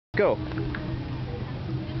go.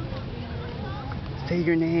 Say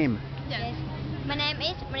your name. Yes. My name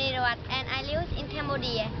is Angkor Wat and I live in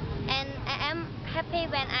Cambodia. And I am happy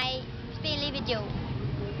when I speak with you.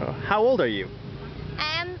 Oh, how old are you?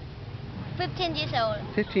 I am 15 years old.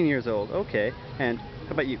 15 years old. Okay. And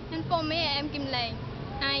how about you? And for me, I am Kim Leng.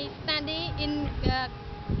 I study in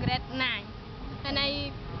grade 9, and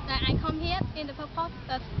I come here in the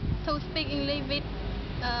purpose to speak English with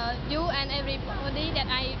you and everybody that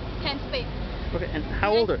I can speak. Okay. And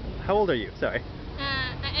how old are you? Sorry.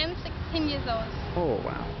 I am 16 years old. Oh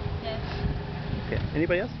wow. Yes. Okay.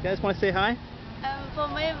 Anybody else? You guys want to say hi? For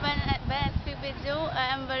me, when I speak with you,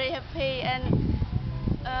 I am very happy and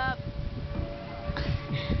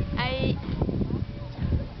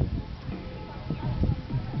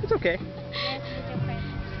It's okay. Yes, with your friend.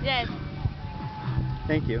 Yes.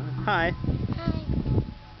 Thank you. Hi. Hi.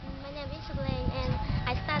 My name is Leng and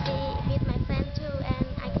I study with my friend too. And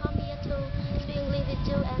I come here to speak English with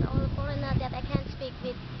you and all foreigners that I can speak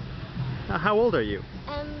with. How old are you?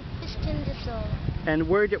 I'm 15 years old. And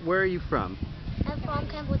where are you from? I'm from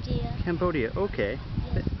Cambodia. Cambodia. Okay.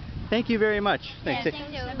 Yes. Thank you very much. Thanks.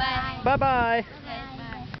 Thank you. Bye. Bye-bye. Bye.